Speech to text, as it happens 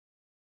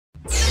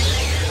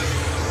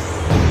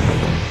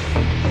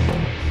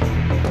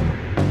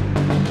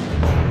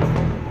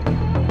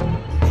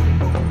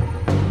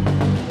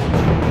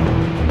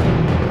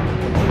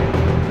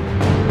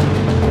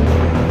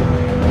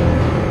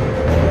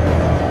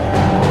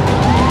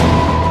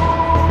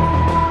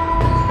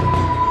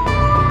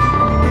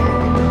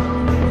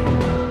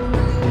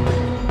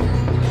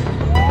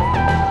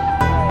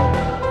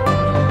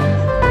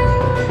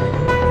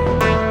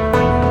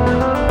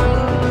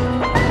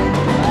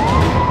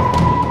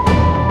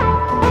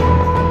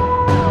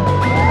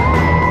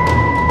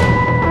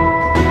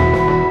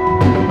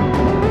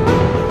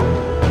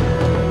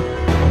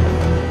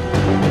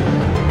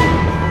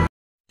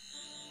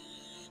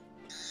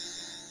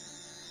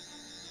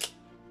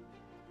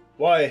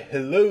Why,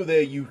 hello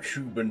there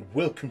YouTube and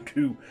welcome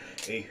to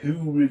a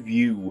Who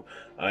review.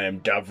 I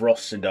am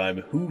Davros and I'm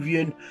a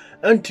Whovian,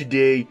 and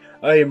today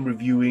I am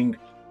reviewing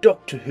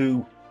Doctor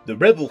Who, The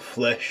Rebel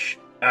Flesh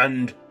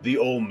and The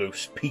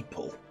Almost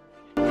People.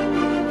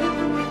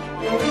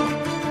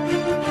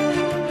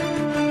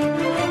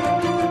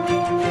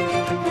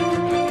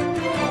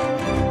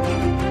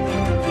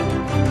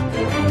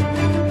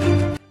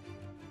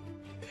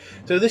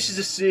 So this is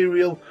a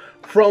serial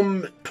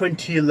from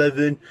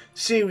 2011,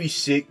 Series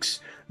 6.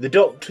 The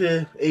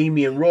Doctor,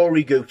 Amy and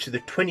Rory go to the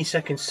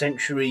 22nd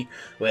century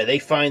where they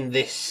find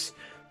this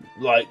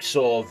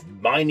sort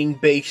of mining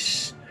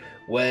base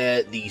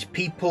where these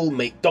people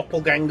make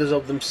doppelgangers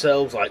of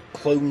themselves, like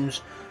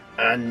clones,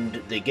 and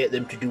they get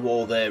them to do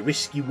all their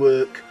risky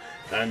work,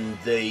 and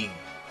they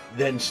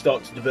then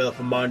start to develop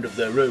a mind of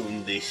their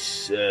own,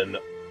 these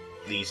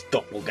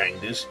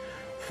doppelgangers,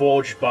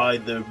 forged by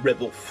the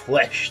rebel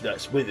flesh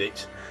that's with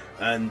it,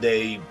 and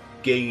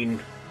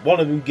one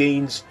of them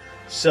gains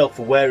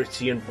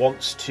self-awareness and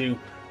wants to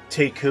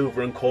take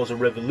over and cause a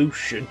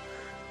revolution,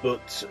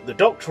 but the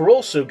Doctor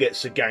also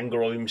gets a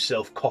ganger of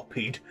himself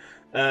copied,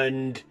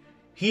 and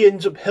he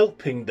ends up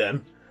helping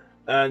them,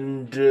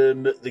 and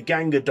the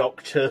ganger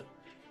Doctor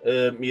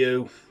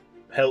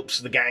helps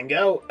the gang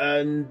out,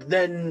 and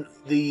then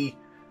the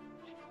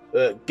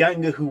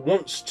ganger who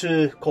wants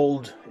to,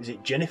 called, is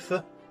it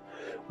Jennifer?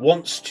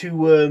 Wants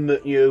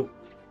to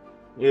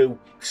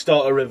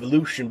start a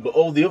revolution, but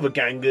all the other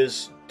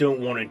gangers don't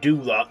want to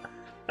do that,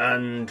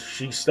 and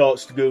she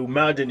starts to go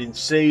mad and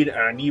insane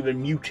and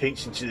even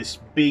mutates into this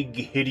big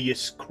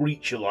hideous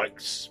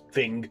creature-like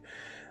thing,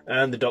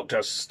 and the Doctor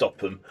has to stop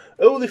him,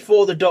 only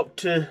for the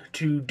Doctor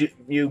to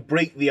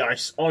break the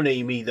ice on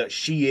Amy that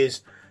she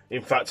is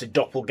in fact a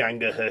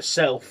doppelganger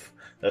herself,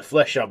 a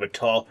flesh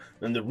avatar,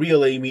 and the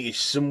real Amy is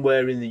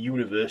somewhere in the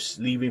universe,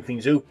 leaving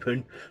things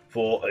open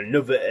for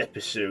another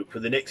episode, for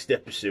the next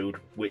episode,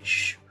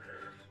 which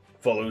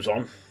follows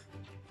on.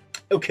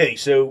 Okay,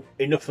 so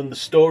enough on the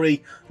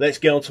story. Let's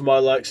get on to my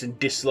likes and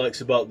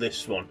dislikes about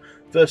this one.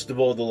 First of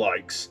all, the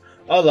likes.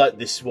 I like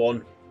this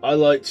one. I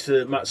liked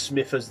Matt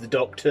Smith as the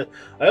Doctor.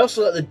 I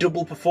also like the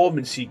double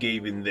performance he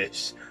gave in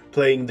this,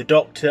 playing the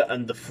Doctor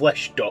and the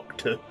Flesh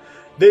Doctor.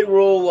 They were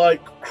all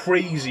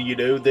crazy,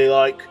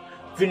 they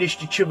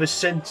finished each other's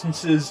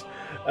sentences,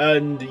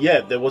 and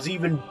yeah, there was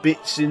even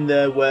bits in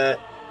there where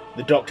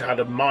the Doctor had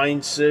a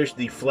mind surge,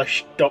 the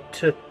Flesh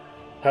Doctor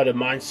had a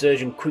mind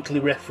surge and quickly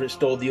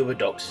referenced all the other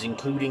Doctors,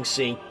 including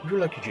saying, "Would you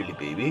like a jelly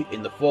baby?"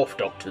 in the fourth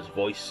Doctor's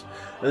voice,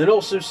 and then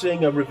also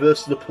saying a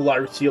reverse the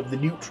polarity of the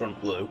neutron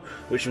blow,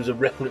 which was a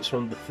reference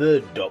from the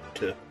third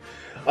Doctor.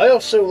 I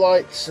also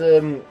liked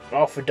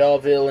Arthur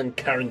Darvil and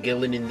Karen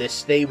Gillan in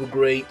this. They were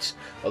great,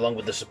 along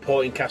with the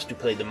supporting cast who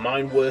played the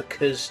mine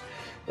workers,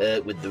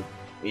 with the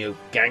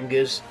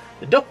gangers.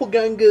 The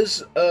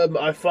doppelgangers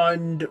I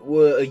find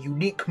were a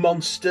unique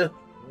monster.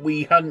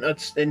 We hadn't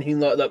had anything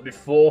like that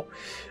before,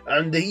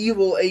 and the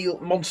evil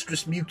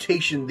monstrous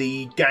mutation,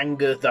 the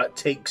ganger that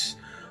takes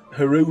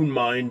her own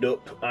mind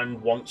up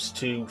and wants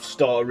to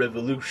start a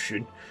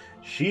revolution,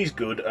 she's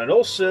good and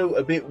also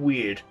a bit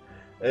weird.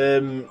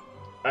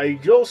 I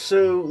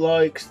also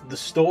liked the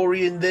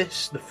story in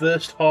this, the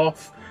first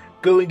half,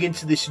 going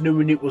into this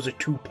knowing it was a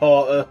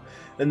two-parter,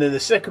 and then the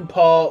second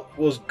part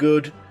was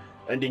good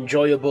and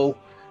enjoyable,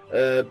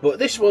 but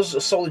this was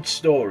a solid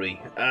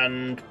story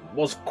and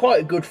was quite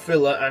a good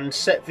filler and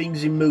set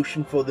things in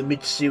motion for the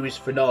mid-series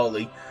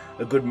finale,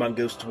 A Good Man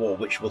Goes to War,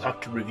 which we'll have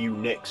to review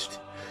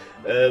next.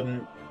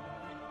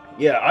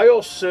 Yeah, I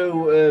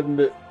also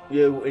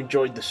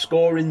enjoyed the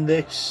score in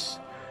this,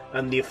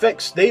 and the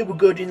effects, they were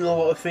good in a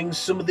lot of things.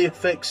 Some of the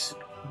effects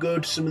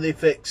good, some of the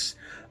effects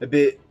a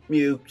bit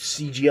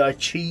CGI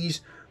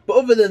cheese, but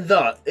other than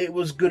that it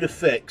was good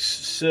effects.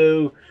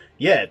 So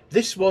yeah,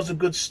 this was a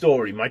good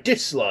story. My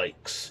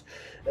dislikes,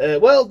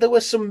 well, there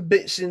were some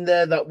bits in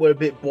there that were a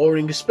bit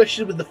boring,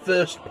 especially with the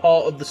first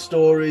part of the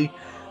story.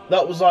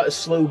 That was like a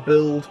slow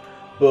build,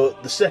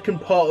 but the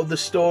second part of the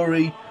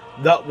story,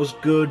 that was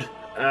good,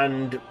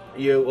 and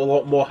a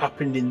lot more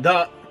happened in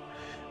that.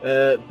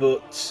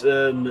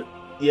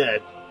 Yeah,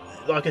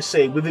 like I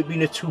say, with it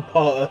being a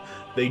two-parter,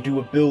 they do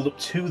a build-up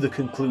to the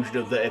conclusion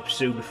of the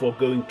episode before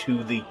going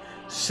to the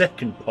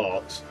second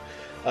part.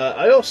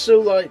 I also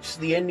liked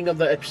the ending of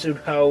that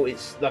episode, how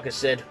it's, like I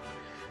said,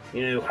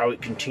 how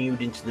it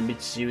continued into the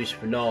mid-series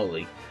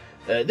finale.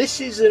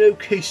 This is an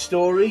okay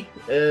story,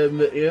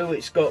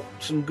 it's got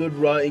some good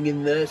writing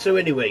in there. So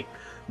anyway,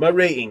 my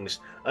ratings.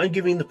 I'm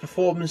giving the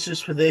performances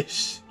for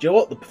this, do you know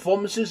what, the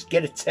performances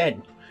get a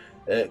 10.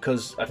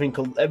 Because I think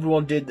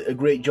everyone did a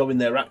great job in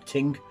their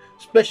acting,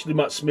 especially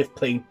Matt Smith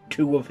playing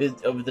two of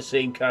the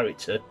same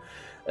character.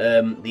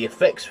 The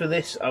effects for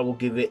this, I will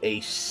give it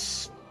a...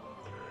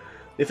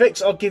 The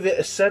effects, I'll give it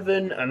a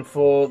 7, and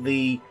for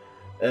the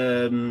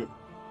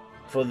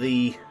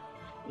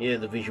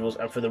visuals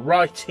and for the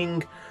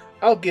writing,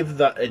 I'll give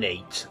that an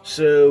 8.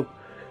 So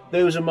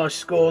those are my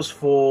scores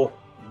for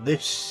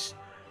this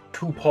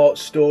two-part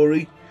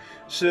story.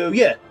 So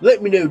yeah,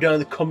 let me know down in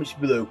the comments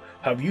below,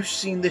 have you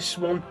seen this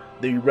one?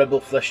 the Rebel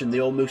Flesh and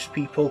the Almost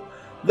People?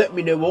 Let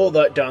me know all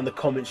that down in the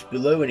comments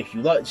below, and if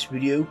you like this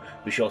video,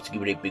 be sure to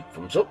give it a big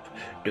thumbs up.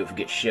 Don't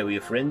forget to share with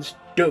your friends.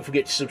 Don't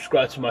forget to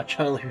subscribe to my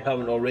channel if you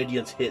haven't already,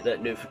 and to hit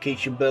that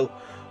notification bell.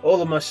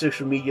 All of my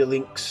social media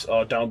links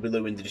are down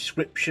below in the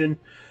description.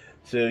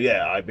 So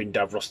yeah, I've been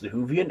Davros the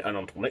Whovian, and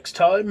until next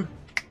time,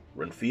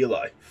 run for your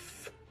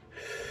life.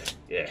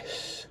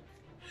 Yes.